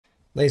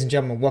Ladies and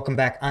gentlemen, welcome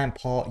back. I'm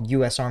Paul,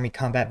 U.S. Army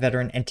combat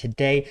veteran, and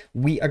today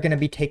we are going to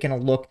be taking a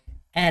look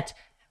at,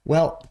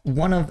 well,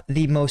 one of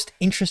the most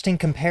interesting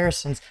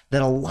comparisons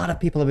that a lot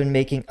of people have been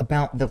making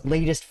about the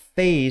latest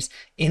phase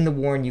in the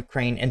war in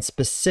Ukraine, and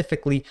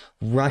specifically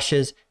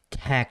Russia's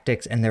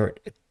tactics and their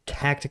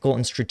tactical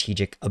and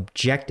strategic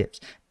objectives.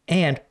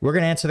 And we're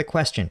going to answer the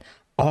question,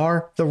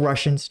 are the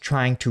Russians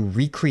trying to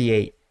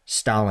recreate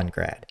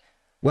Stalingrad?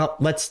 Well,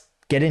 let's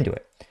get into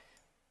it.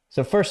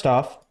 So first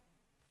off,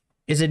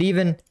 is it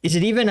even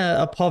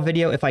a Paul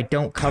video if I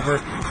don't cover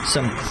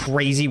some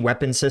crazy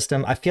weapon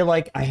system? I feel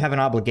like I have an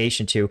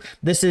obligation to.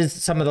 This is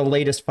some of the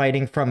latest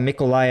fighting from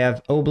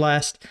Mykolaiv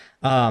Oblast.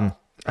 I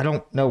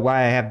don't know why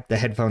I have the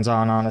headphones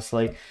on,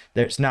 honestly.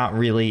 There's not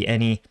really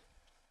any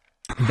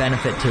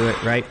benefit to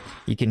it, right?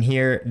 You can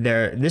hear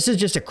there. This is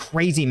just a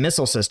crazy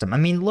missile system. I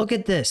mean, look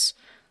at this.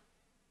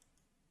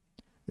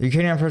 The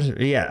Ukrainian person,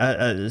 yeah,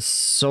 a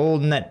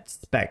Solnet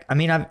spec. I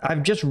mean,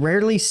 I've just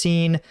rarely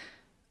seen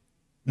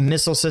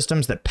missile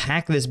systems that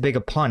pack this big a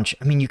punch.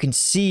 I mean, you can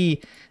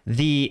see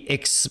the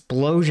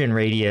explosion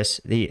radius,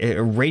 the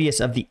radius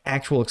of the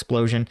actual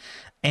explosion,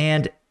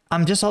 and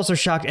I'm just also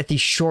shocked at the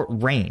short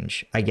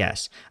range, I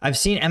guess. I've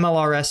seen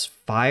MLRS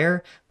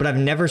fire, but I've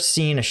never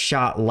seen a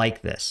shot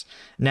like this.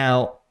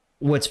 Now,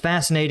 what's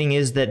fascinating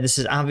is that this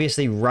is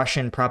obviously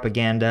Russian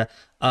propaganda,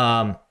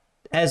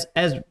 as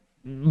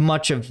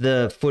much of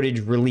the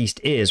footage released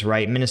is,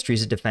 right?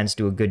 Ministries of Defense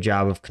do a good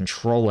job of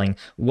controlling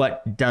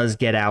what does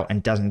get out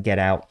and doesn't get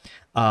out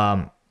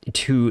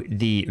to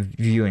the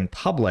viewing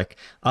public.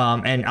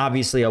 And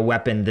obviously a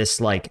weapon this,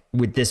 like,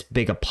 with this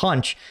big a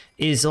punch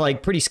is,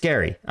 like, pretty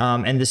scary.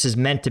 And this is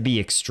meant to be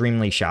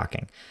extremely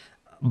shocking.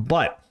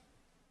 But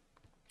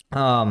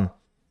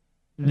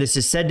this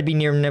is said to be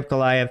near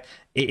Mykolaiv.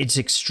 It's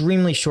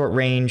extremely short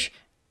range,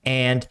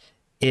 and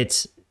I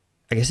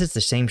guess it's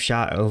the same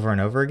shot over and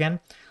over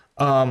again.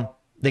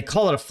 They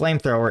call it a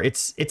flamethrower.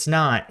 It's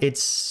not.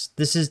 This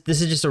is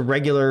just a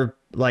regular,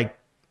 like,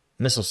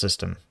 missile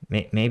system.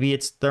 Maybe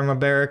it's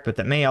thermobaric, but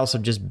that may also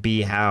just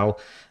be how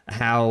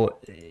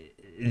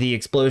the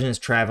explosion is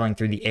traveling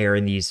through the air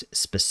in these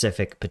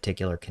specific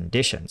particular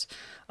conditions.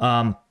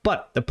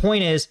 But the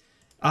point is,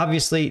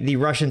 obviously, the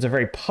Russians are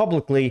very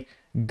publicly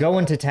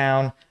going to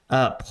town,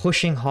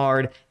 pushing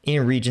hard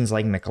in regions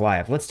like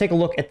Mykolaiv. Let's take a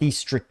look at the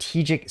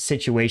strategic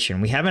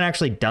situation. We haven't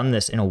actually done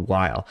this in a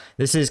while.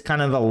 This is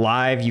kind of the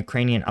live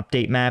Ukrainian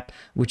update map,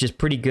 which is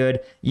pretty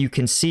good. You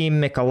can see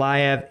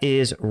Mykolaiv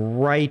is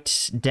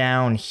right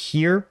down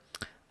here.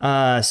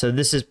 So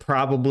this is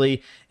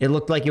probably, it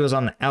looked like it was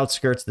on the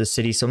outskirts of the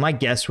city. So my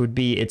guess would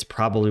be it's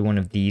probably one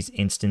of these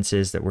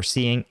instances that we're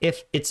seeing,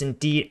 if it's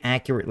indeed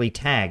accurately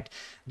tagged.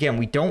 Again,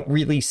 we don't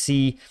really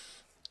see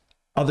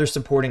other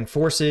supporting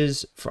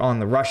forces on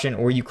the Russian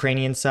or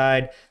Ukrainian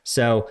side,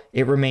 so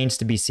it remains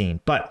to be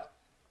seen. But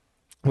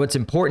what's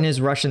important is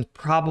Russians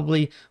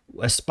probably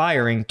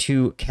aspiring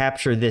to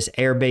capture this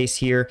airbase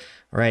here,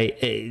 right?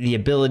 The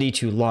ability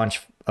to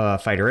launch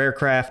fighter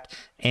aircraft,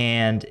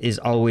 and is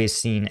always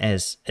seen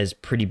as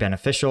pretty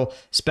beneficial,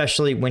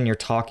 especially when you're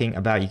talking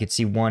about, you could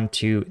see 1,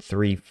 2,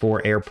 3,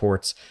 4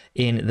 airports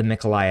in the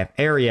Mykolaiv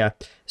area.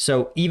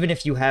 So even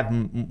if you have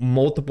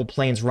multiple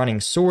planes running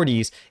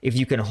sorties, if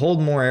you can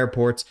hold more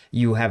airports,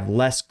 you have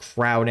less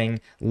crowding,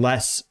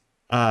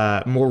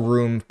 more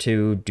room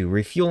to do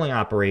refueling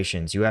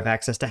operations. You have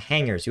access to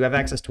hangars. You have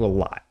access to a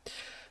lot.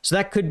 So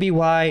that could be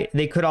why.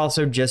 They could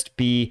also just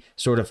be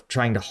sort of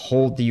trying to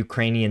hold the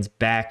Ukrainians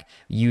back,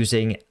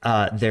 using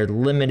their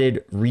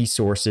limited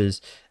resources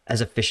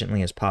as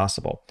efficiently as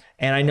possible.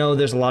 And I know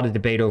there's a lot of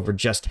debate over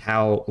just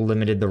how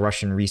limited the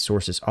Russian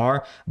resources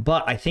are,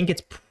 but I think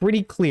it's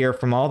pretty clear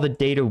from all the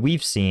data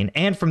we've seen,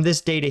 and from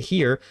this data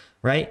here,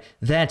 right,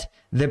 that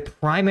the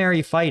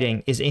primary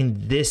fighting is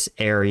in this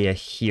area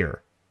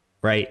here,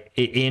 right,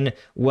 in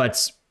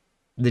what's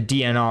the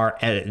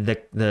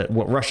DNR,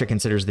 what Russia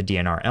considers the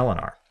DNR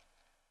LNR.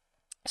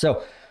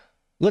 So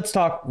let's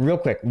talk real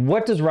quick.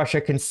 What does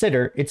Russia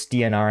consider its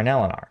DNR and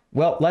LNR?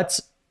 Well, let's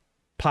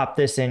pop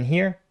this in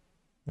here.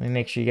 Let me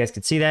make sure you guys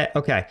can see that.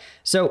 Okay.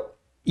 So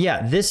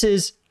yeah, this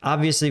is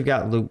obviously, we've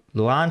got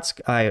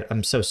Luhansk.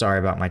 I'm so sorry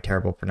about my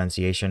terrible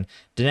pronunciation.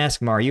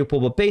 Donetsk,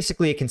 Mariupol, but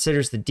basically it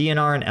considers the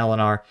DNR and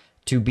LNR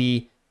to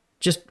be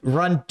just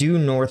run due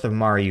north of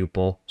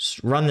Mariupol,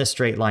 run this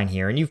straight line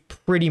here, and you've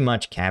pretty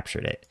much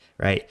captured it,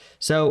 right?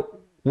 So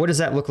what does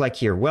that look like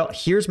here? Well,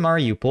 here's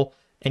Mariupol,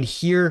 and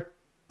here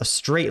a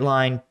straight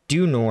line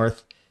due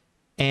north,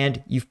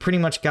 and you've pretty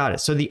much got it.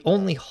 So the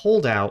only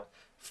holdout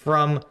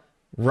from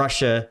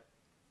Russia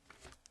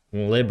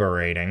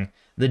liberating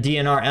the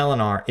DNR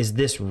LNR is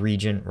this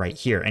region right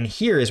here. And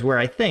here is where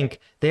I think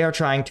they are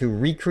trying to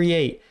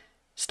recreate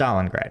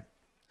Stalingrad.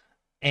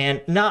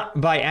 And not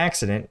by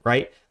accident,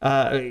 right?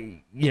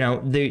 You know,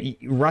 the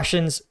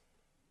Russians,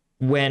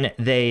 when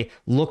they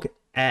look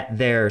at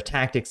their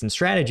tactics and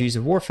strategies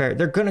of warfare,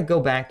 they're going to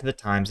go back to the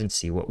times and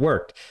see what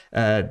worked.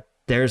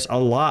 There's a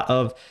lot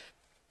of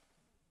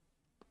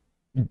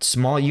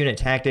small unit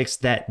tactics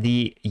that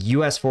the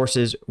U.S.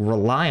 forces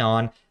rely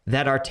on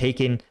that are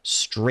taken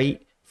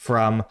straight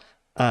from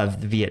of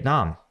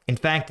Vietnam. In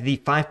fact, the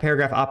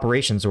 5-paragraph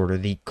operations order,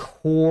 the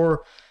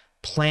core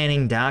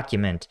planning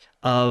document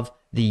of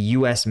the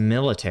U.S.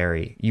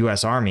 military,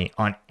 U.S. Army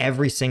on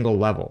every single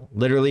level,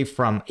 literally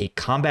from a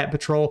combat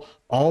patrol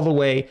all the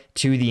way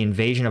to the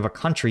invasion of a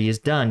country, is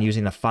done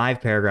using the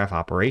 5-paragraph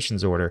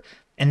operations order.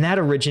 And that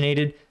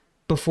originated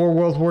before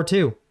World War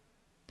II.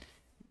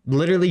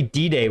 Literally,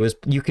 D-Day was,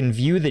 you can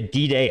view the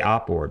D-Day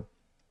op ord.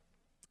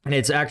 And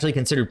it's actually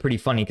considered pretty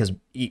funny because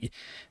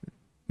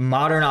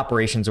modern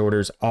operations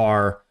orders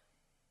are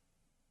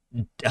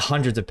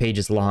hundreds of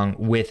pages long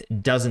with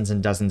dozens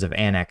and dozens of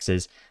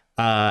annexes.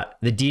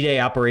 The D-Day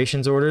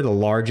operations order, the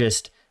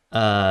largest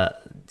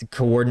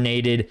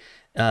coordinated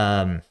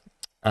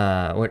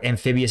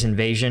amphibious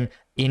invasion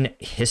in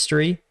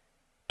history,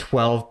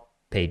 12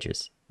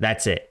 pages.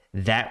 That's it.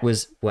 That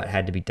was what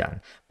had to be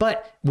done.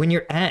 But when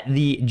you're at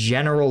the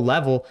general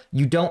level,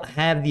 you don't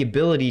have the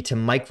ability to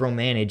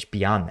micromanage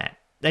beyond that.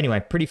 Anyway,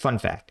 pretty fun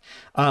fact.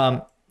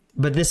 But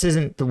this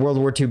isn't the World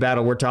War II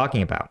battle we're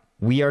talking about.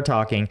 We are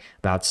talking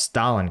about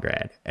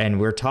Stalingrad, and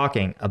we're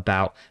talking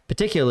about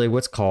particularly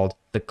what's called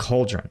the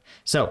Cauldron.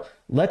 So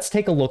let's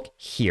take a look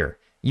here.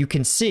 You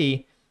can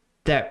see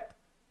that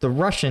the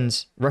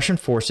Russian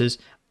forces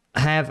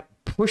have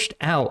pushed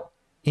out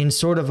in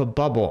sort of a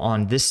bubble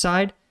on this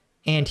side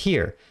and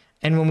here.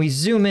 And when we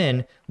zoom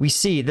in, we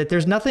see that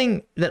there's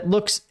nothing that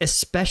looks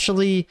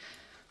especially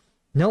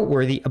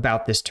noteworthy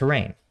about this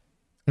terrain.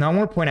 Now, I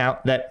want to point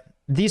out that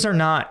these are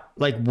not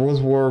like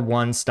World War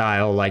I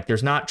style, like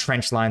there's not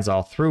trench lines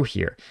all through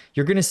here.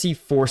 You're going to see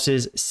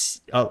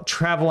forces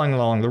traveling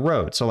along the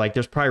road. So like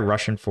there's probably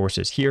Russian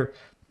forces here,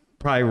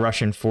 probably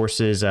Russian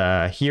forces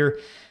here,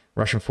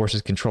 Russian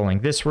forces controlling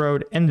this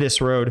road,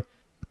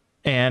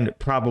 and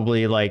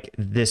probably like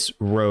this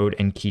road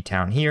and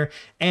Keytown here.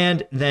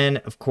 And then,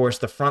 of course,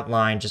 the front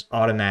line just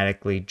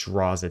automatically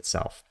draws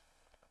itself.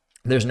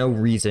 There's no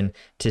reason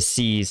to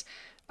seize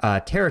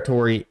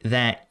territory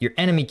that your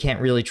enemy can't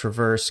really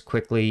traverse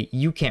quickly,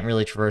 you can't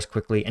really traverse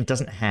quickly, and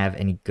doesn't have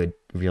any good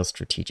real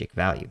strategic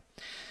value.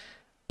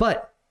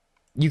 But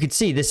you could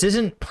see this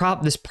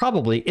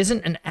probably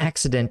isn't an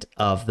accident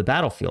of the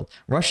battlefield.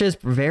 Russia has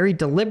very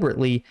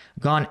deliberately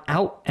gone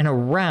out and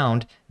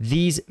around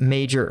these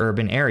major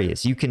urban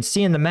areas. You can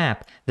see in the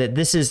map that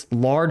this is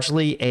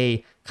largely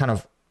a kind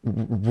of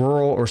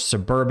rural or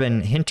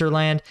suburban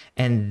hinterland,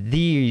 and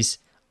these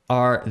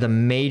are the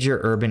major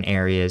urban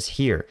areas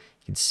here.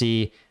 You can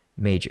see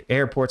major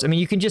airports. I mean,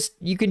 you can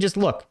just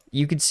look.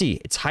 You can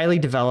see it's highly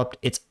developed.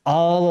 It's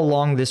all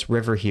along this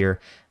river here,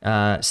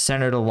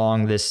 centered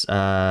along this,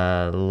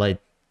 maybe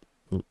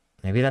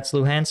that's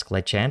Luhansk,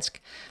 Lychansk.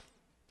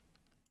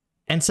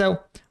 And so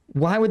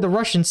why would the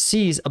Russians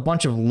seize a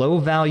bunch of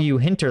low-value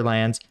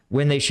hinterlands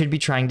when they should be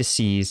trying to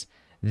seize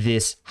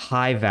this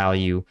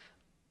high-value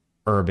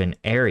urban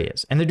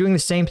areas? And they're doing the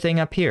same thing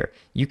up here.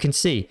 You can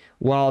see,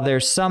 while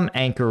there's some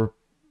anchor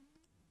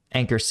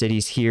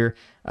cities here,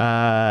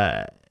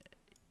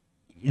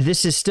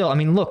 this is still, I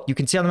mean, look, you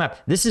can see on the map,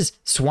 this is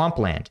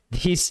swampland.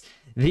 These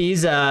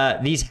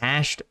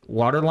hashed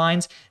water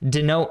lines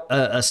denote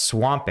a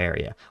swamp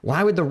area.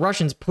 Why would the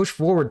Russians push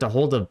forward to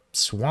hold a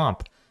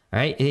swamp? All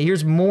right,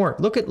 here's more.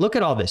 Look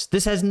at all this.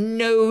 This has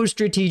no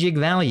strategic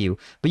value,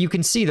 but you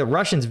can see the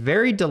Russians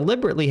very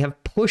deliberately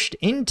have pushed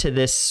into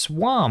this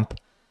swamp,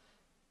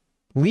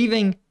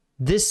 leaving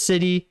this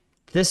city,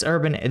 this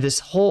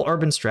whole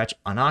urban stretch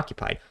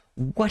unoccupied.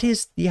 What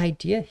is the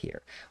idea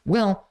here?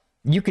 Well,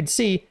 you could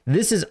see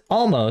this is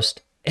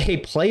almost a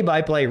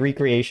play-by-play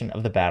recreation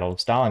of the Battle of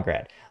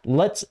Stalingrad.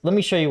 Let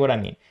me show you what I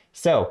mean.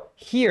 So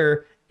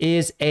here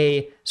is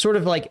a sort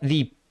of like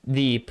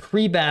the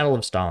pre-battle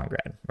of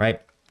Stalingrad,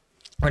 right?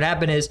 What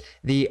happened is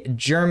the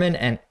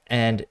German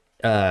and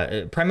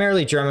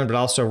primarily German, but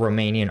also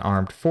Romanian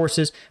armed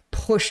forces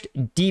pushed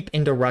deep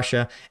into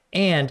Russia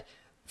and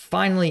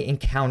finally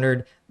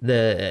encountered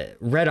the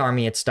Red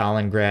Army at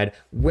Stalingrad,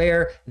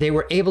 where they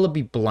were able to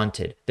be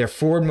blunted. Their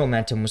forward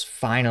momentum was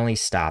finally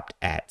stopped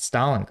at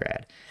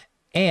Stalingrad.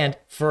 And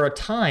for a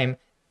time,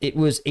 it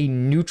was a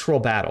neutral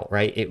battle,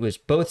 right? It was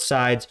both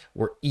sides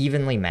were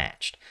evenly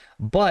matched.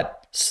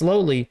 But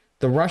slowly,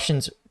 the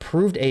Russians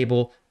proved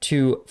able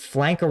to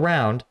flank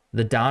around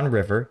the Don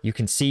River. You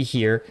can see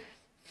here,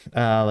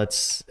 there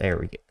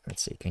we go.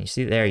 Let's see, can you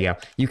see? There you go.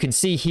 You can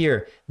see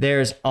here,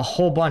 there's a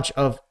whole bunch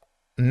of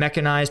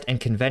mechanized and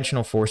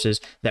conventional forces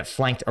that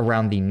flanked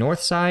around the north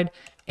side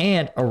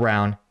and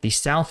around the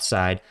south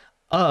side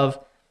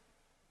of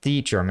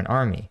the German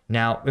army.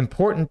 Now,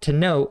 important to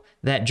note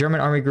that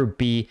German Army Group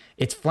B,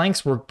 its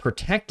flanks were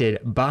protected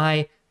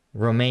by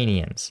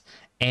Romanians.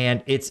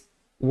 And it's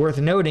worth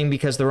noting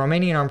because the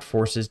Romanian armed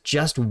forces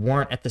just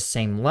weren't at the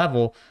same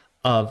level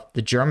of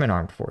the German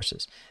armed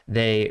forces.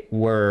 They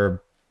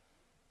were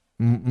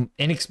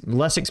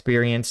less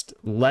experienced,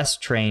 less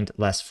trained,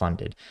 less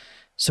funded.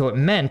 So it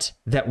meant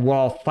that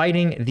while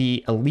fighting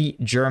the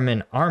elite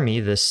German army,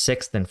 the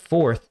 6th and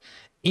 4th,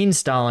 in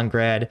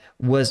Stalingrad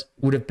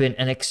would have been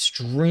an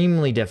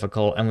extremely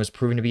difficult and was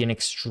proven to be an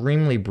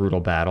extremely brutal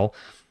battle,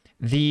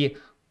 the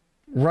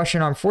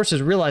Russian armed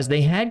forces realized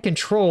they had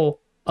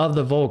control of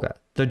the Volga.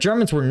 The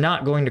Germans were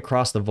not going to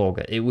cross the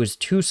Volga. It was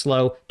too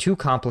slow, too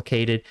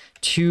complicated,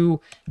 too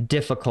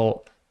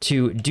difficult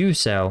to do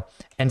so.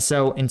 And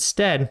so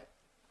instead,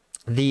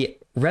 the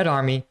Red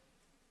Army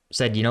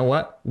said, you know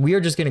what? We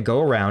are just going to go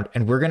around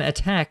and we're going to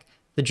attack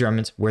the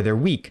Germans where they're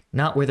weak,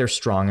 not where they're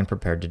strong and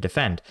prepared to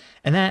defend.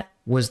 And that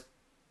was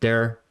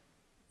their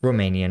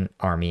Romanian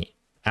army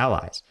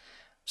allies.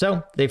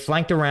 So they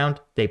flanked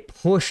around, they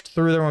pushed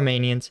through the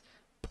Romanians,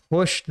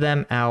 pushed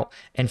them out,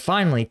 and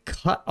finally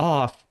cut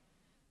off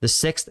the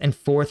 6th and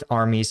 4th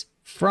armies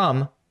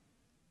from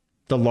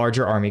the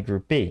larger Army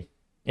Group B.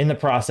 In the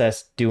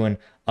process, doing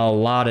a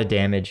lot of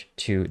damage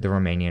to the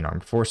Romanian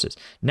armed forces.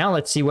 Now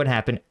let's see what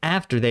happened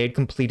after they had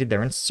completed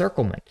their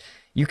encirclement.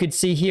 You could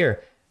see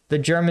here, the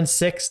German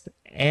 6th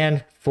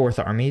and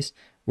 4th armies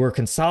were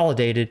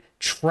consolidated,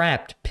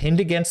 trapped, pinned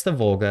against the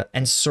Volga,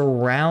 and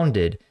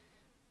surrounded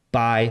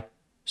by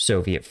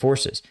Soviet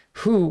forces,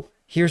 who,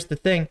 here's the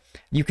thing,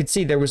 you could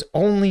see there was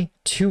only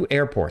 2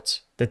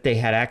 airports that they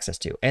had access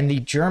to. And the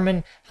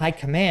German high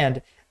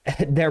command,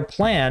 their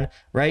plan,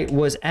 right,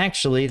 was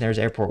actually, there's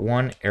airport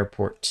 1,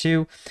 airport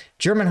 2.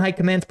 German high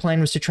command's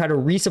plan was to try to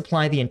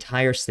resupply the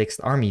entire 6th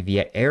Army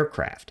via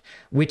aircraft,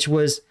 which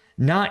was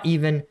not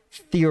even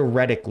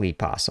theoretically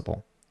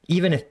possible.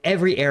 Even if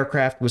every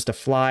aircraft was to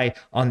fly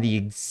on at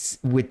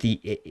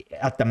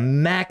the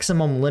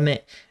maximum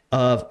limit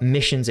of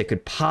missions it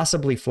could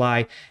possibly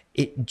fly,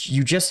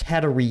 you just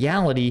had a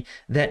reality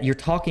that you're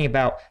talking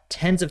about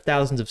tens of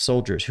thousands of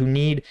soldiers who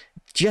need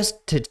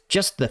just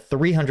the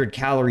 300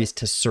 calories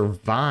to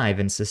survive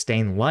and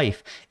sustain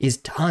life is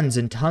tons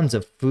and tons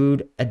of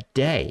food a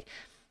day.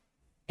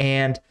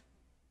 And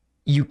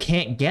you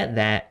can't get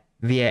that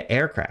via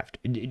aircraft.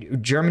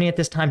 Germany at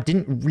this time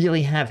didn't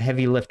really have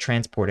heavy lift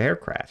transport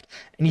aircraft.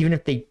 And even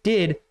if they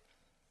did,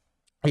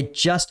 it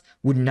just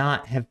would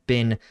not have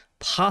been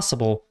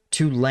possible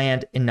to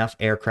land enough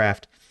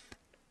aircraft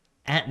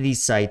at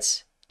these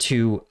sites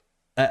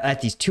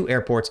at these 2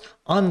 airports,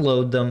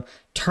 unload them,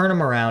 turn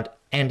them around,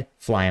 and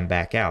fly them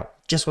back out.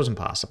 Just wasn't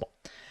possible.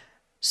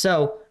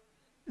 So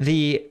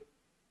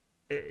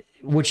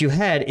what you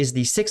had is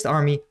the 6th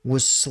Army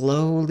was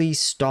slowly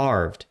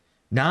starved.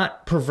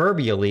 Not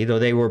proverbially, though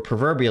they were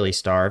proverbially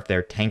starved.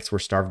 Their tanks were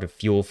starved of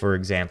fuel, for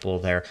example.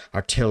 Their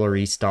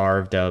artillery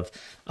starved of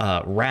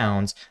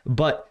rounds.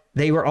 But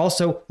they were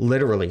also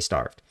literally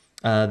starved.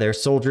 Their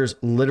soldiers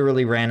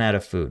literally ran out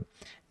of food.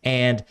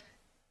 And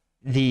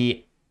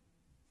the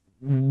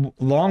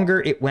longer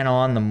it went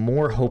on, the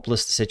more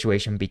hopeless the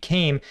situation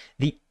became,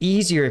 the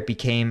easier it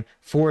became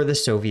for the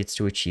Soviets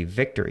to achieve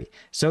victory.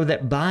 So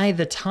that by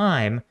the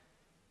time,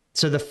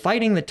 the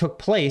fighting that took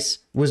place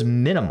was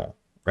minimal,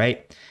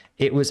 right?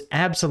 It was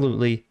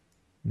absolutely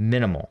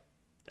minimal.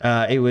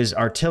 It was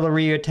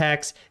artillery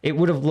attacks. It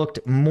would have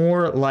looked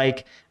more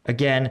like,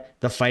 again,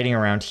 the fighting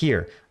around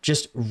here.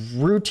 Just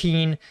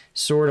routine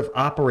sort of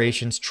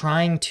operations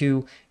trying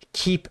to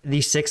keep the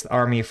 6th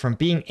Army from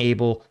being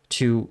able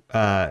to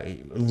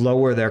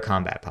lower their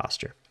combat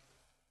posture.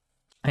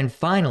 And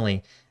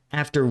finally,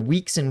 after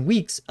weeks and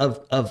weeks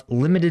of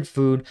limited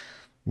food,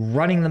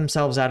 running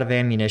themselves out of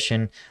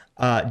ammunition,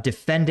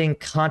 defending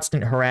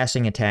constant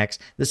harassing attacks,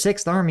 the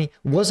 6th Army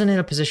wasn't in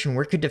a position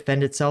where it could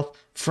defend itself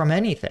from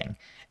anything.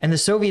 And the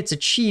Soviets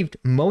achieved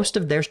most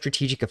of their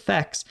strategic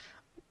effects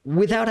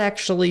without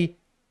actually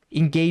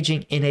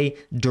engaging in a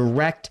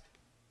direct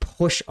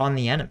push on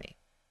the enemy,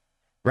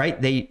 right?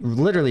 They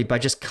literally, by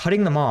just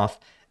cutting them off,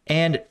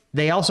 and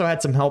they also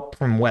had some help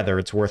from weather,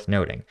 it's worth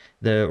noting.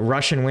 The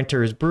Russian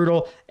winter is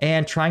brutal,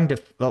 and trying to,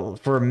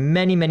 for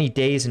many, many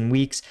days and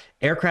weeks,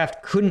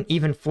 aircraft couldn't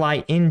even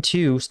fly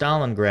into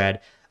Stalingrad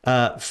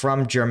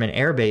from German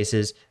air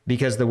bases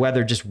because the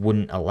weather just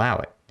wouldn't allow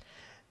it.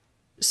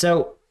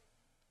 So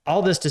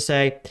all this to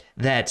say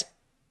that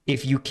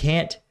if you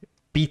can't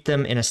beat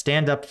them in a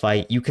stand-up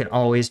fight, you can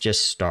always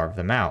just starve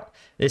them out.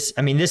 This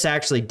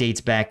actually dates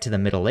back to the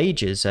Middle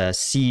Ages,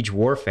 siege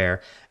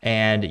warfare,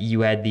 and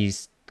you had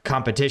these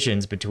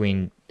competitions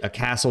between a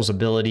castle's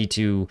ability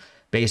to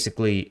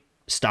basically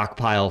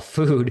stockpile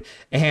food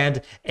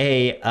and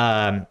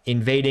a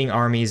invading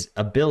army's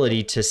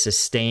ability to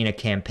sustain a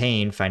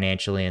campaign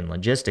financially and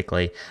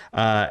logistically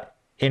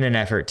in an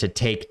effort to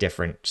take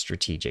different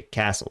strategic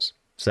castles.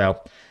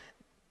 So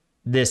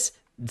this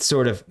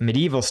sort of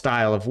medieval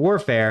style of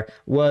warfare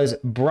was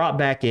brought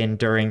back in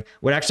during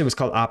what actually was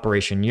called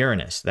Operation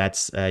Uranus.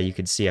 That's you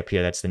can see up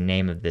here, that's the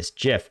name of this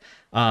GIF.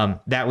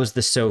 That was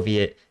the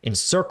Soviet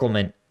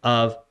encirclement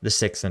of the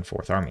 6th and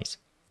 4th armies.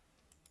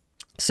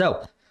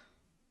 So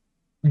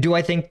do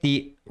I think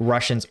the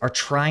Russians are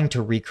trying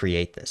to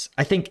recreate this?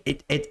 I think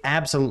it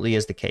absolutely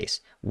is the case.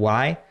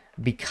 Why?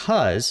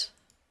 Because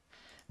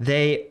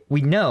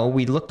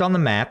we looked on the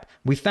map,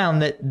 we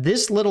found that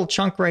this little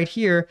chunk right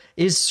here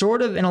is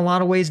sort of, in a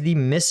lot of ways, the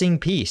missing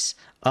piece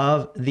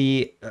of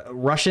the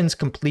Russians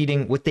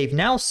completing what they've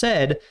now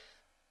said.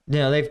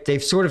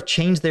 They've sort of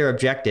changed their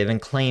objective and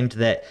claimed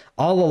that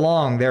all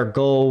along their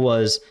goal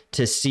was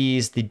to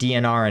seize the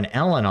DNR and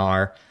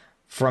LNR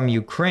from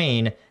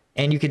Ukraine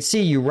And you can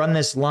see you run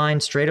this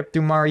line straight up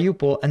through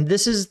Mariupol, and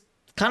this is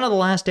kind of the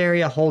last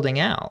area holding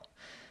out.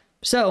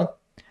 So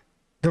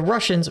the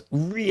Russians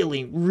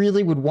really,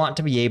 really would want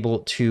to be able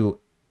to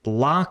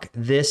lock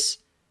this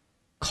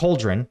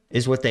cauldron,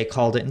 is what they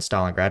called it in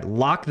Stalingrad,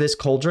 lock this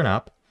cauldron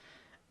up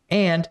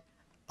and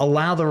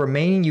allow the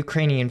remaining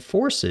Ukrainian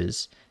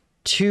forces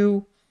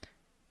to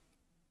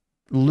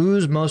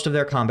lose most of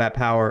their combat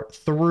power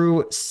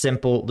through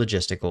simple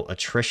logistical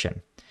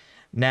attrition.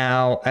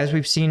 Now, as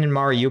we've seen in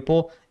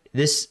Mariupol,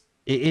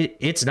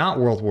 it's not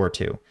World War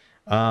II.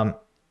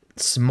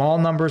 Small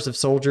numbers of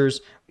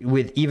soldiers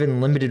with even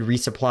limited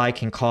resupply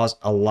can cause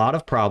a lot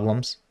of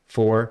problems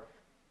for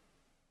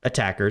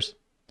attackers.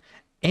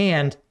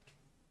 And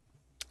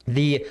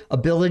the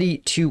ability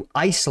to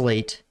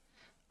isolate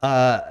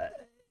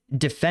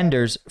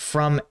defenders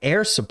from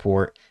air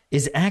support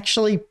is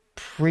actually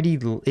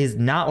is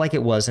not like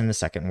it was in the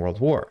Second World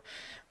War.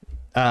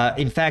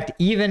 In fact,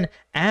 even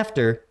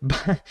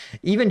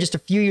just a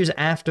few years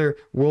after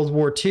World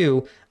War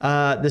II,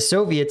 the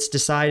Soviets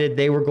decided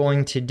they were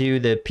going to do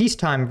the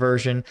peacetime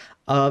version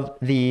of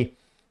the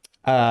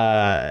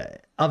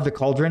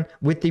cauldron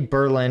with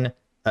the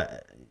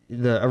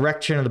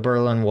erection of the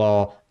Berlin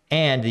Wall,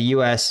 and the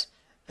U.S.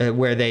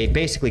 Where they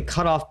basically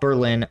cut off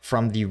Berlin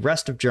from the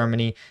rest of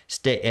Germany,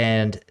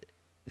 and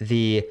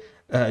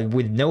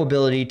with no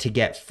ability to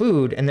get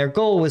food, and their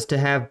goal was to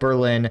have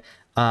Berlin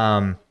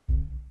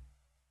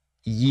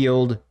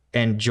yield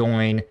and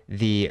join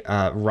the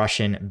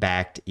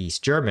Russian-backed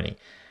East Germany.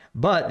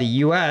 But the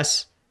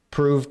U.S.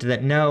 proved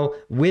that no,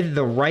 with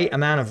the right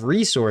amount of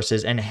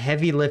resources and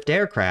heavy lift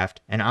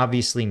aircraft, and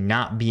obviously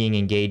not being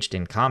engaged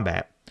in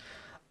combat,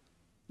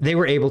 they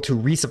were able to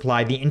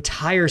resupply the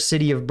entire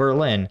city of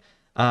Berlin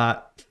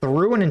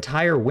through an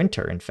entire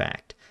winter, in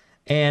fact.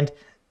 And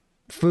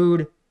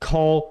food,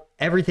 coal,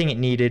 everything it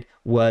needed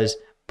was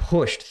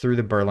pushed through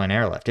the Berlin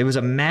airlift. It was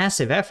a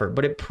massive effort,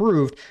 but it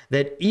proved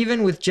that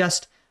even with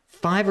just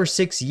 5 or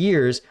 6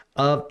 years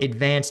of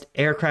advanced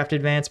aircraft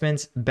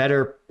advancements,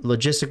 better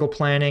logistical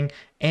planning,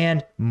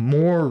 and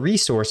more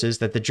resources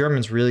that the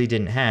Germans really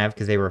didn't have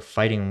because they were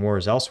fighting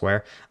wars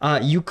elsewhere,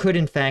 you could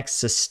in fact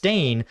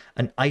sustain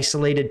an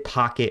isolated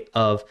pocket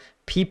of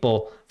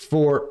people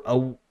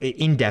for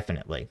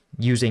indefinitely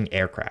using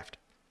aircraft.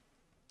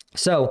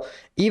 So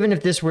even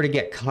if this were to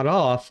get cut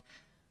off,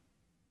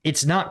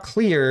 it's not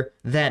clear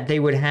that they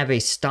would have a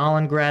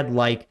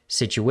Stalingrad-like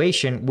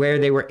situation where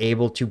they were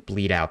able to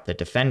bleed out the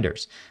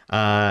defenders.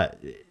 As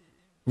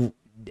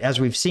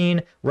we've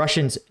seen,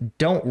 Russians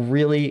don't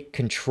really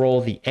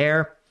control the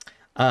air.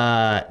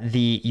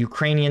 The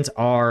Ukrainians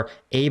are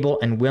able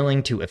and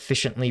willing to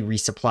efficiently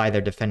resupply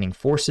their defending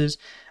forces,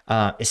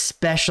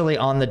 especially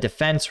on the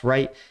defense,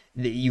 right?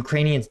 The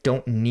Ukrainians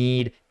don't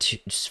need to,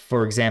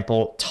 for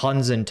example,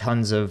 tons and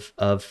tons of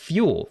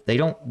fuel. They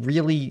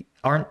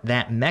aren't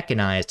that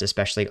mechanized,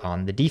 especially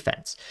on the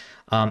defense,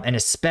 and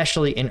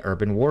especially in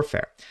urban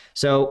warfare.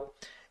 So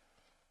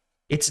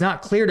it's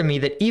not clear to me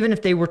that even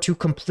if they were to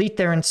complete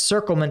their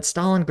encirclement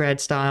Stalingrad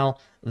style,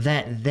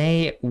 that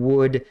they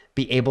would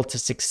be able to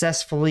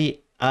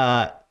successfully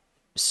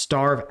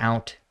starve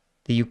out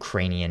the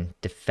Ukrainian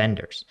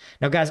defenders.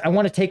 Now, guys, I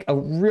want to take a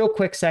real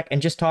quick sec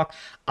and just talk.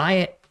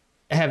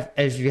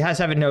 If you guys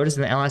haven't noticed,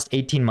 in the last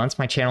 18 months,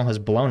 my channel has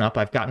blown up.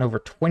 I've gotten over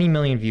 20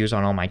 million views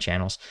on all my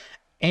channels.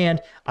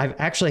 And I've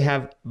actually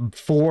have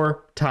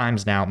 4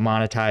 times now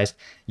monetized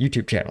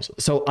YouTube channels.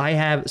 So I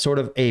have sort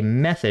of a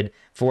method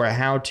for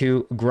how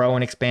to grow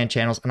and expand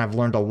channels. And I've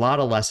learned a lot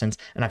of lessons,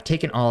 and I've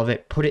taken all of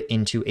it, put it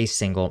into a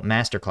single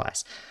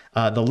masterclass.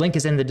 The link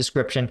is in the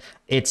description.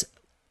 It's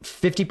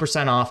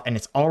 50% off, and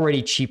it's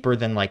already cheaper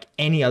than like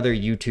any other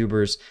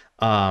YouTuber's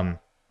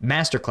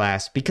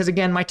masterclass. Because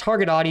again, my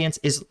target audience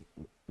is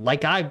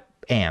like I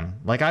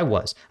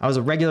was. I was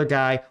a regular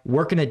guy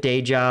working a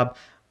day job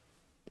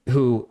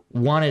who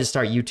wanted to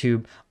start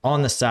YouTube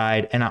on the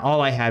side, and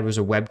all I had was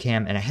a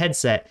webcam and a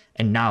headset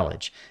and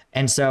knowledge.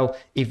 And so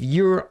if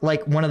you're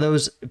like one of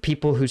those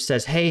people who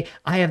says, hey,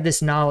 I have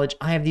this knowledge,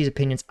 I have these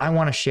opinions, I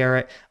want to share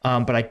it,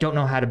 but I don't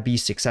know how to be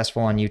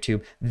successful on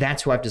YouTube,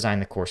 that's who I've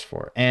designed the course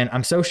for. And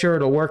I'm so sure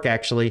it'll work,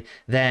 actually,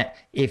 that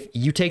if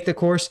you take the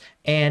course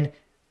and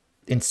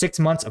in 6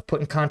 months of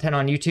putting content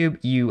on YouTube,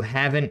 you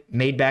haven't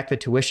made back the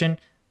tuition,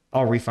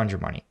 I'll refund your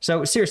money.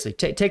 So seriously,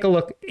 take a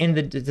look in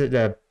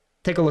the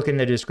take a look in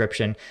the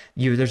description.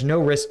 There's no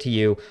risk to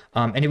you,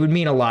 and it would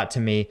mean a lot to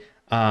me.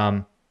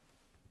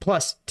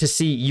 Plus, to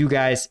see you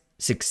guys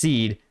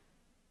succeed,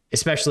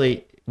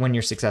 especially when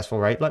you're successful,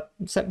 right?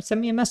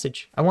 Send me a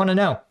message. I want to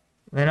know.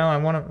 I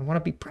want to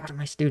be proud of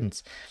my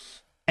students.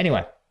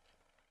 Anyway,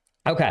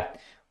 okay.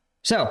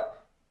 So,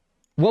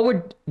 what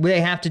would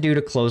they have to do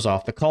to close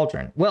off the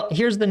cauldron? Well,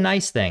 here's the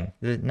nice thing.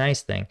 The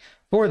nice thing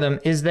for them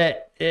is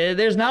that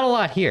there's not a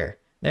lot here.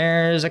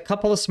 There's a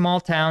couple of small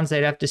towns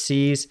they'd have to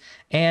seize,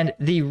 and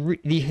the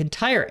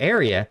entire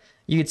area,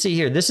 you can see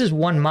here, this is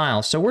 1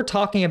 mile. So we're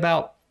talking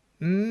about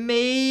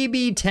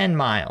maybe 10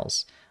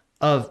 miles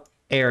of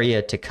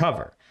area to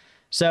cover.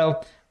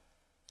 So,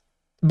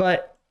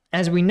 but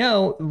as we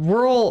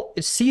know,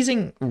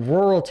 seizing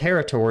rural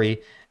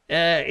territory,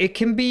 it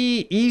can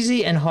be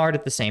easy and hard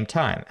at the same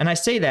time. And I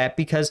say that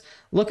because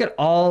look at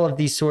all of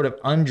these sort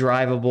of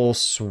undrivable,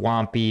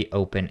 swampy,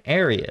 open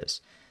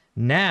areas.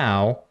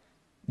 Now,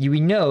 we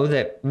know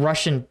that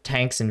Russian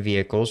tanks and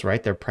vehicles,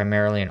 right, they're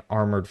primarily an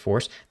armored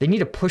force, they need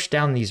to push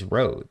down these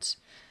roads.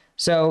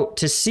 So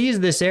to seize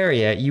this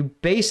area, you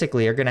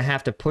basically are going to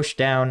have to push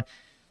down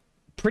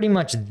pretty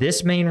much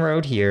this main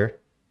road here,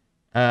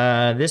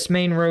 this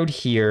main road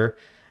here,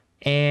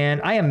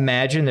 and I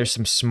imagine there's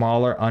some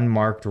smaller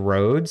unmarked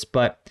roads,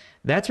 but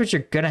that's what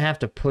you're going to have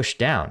to push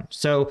down.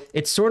 So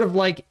it's sort of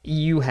like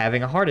you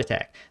having a heart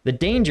attack. The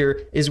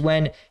danger is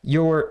when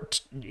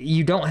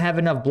you don't have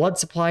enough blood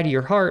supply to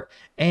your heart,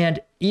 and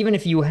even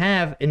if you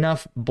have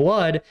enough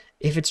blood,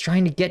 if it's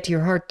trying to get to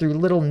your heart through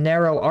little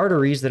narrow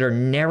arteries that are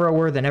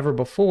narrower than ever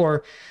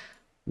before,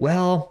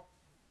 well,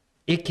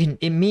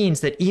 it means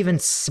that even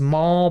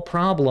small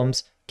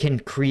problems can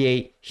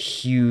create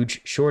huge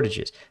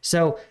shortages.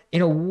 So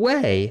in a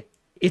way,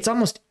 it's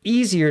almost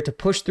easier to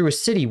push through a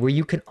city where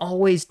you can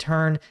always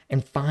turn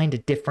and find a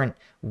different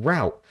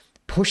route.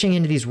 Pushing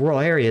into these rural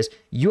areas,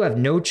 you have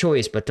no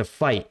choice but to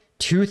fight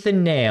tooth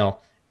and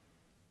nail.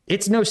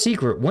 It's no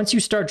secret. Once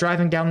you start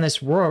driving down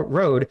this rural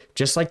road,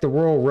 just like the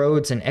rural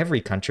roads in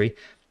every country,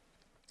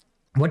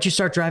 once you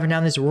start driving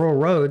down these rural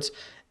roads,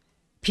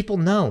 people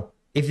know.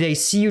 If they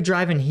see you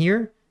driving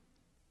here,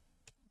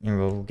 and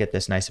we'll get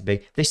this nice and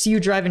big. They see you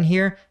driving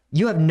here,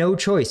 you have no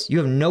choice. You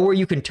have nowhere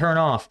you can turn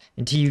off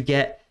until you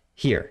get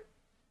here.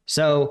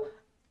 So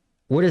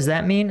what does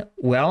that mean?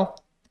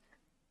 Well,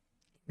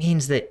 it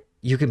means that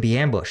you can be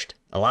ambushed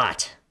a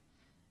lot.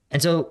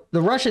 And so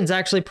the Russians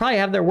actually probably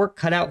have their work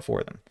cut out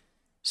for them.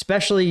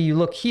 Especially you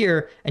look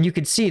here and you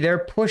can see they're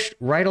pushed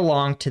right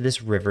along to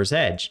this river's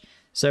edge.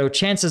 So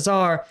chances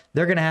are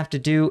they're going to have to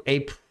do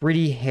a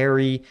pretty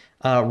hairy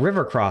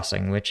river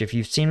crossing, which if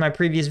you've seen my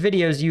previous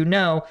videos, you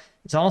know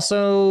it's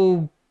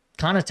also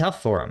kind of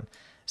tough for them.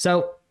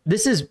 So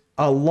this is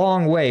a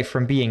long way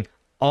from being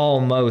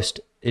almost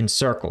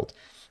encircled.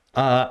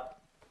 But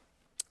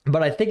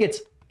I think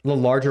it's the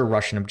larger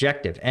Russian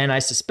objective. And I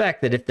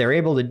suspect that if they're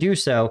able to do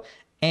so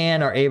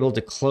and are able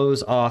to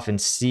close off and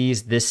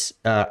seize this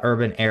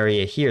urban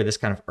area here, this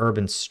kind of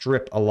urban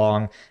strip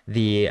along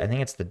the, I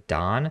think it's the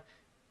Don.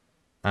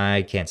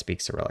 I can't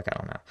speak Cyrillic, I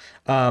don't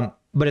know.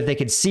 But if they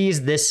could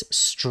seize this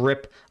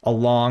strip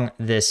along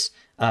this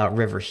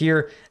river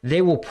here,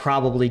 they will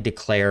probably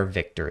declare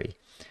victory.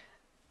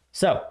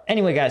 So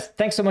anyway, guys,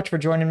 thanks so much for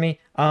joining me.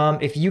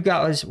 If you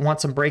guys want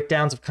some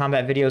breakdowns of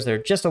combat videos that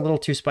are just a little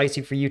too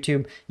spicy for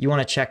YouTube, you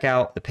want to check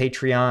out the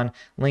Patreon.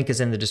 Link is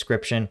in the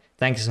description.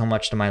 Thanks so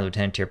much to my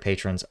Lieutenant Tier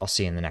patrons. I'll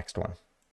see you in the next one.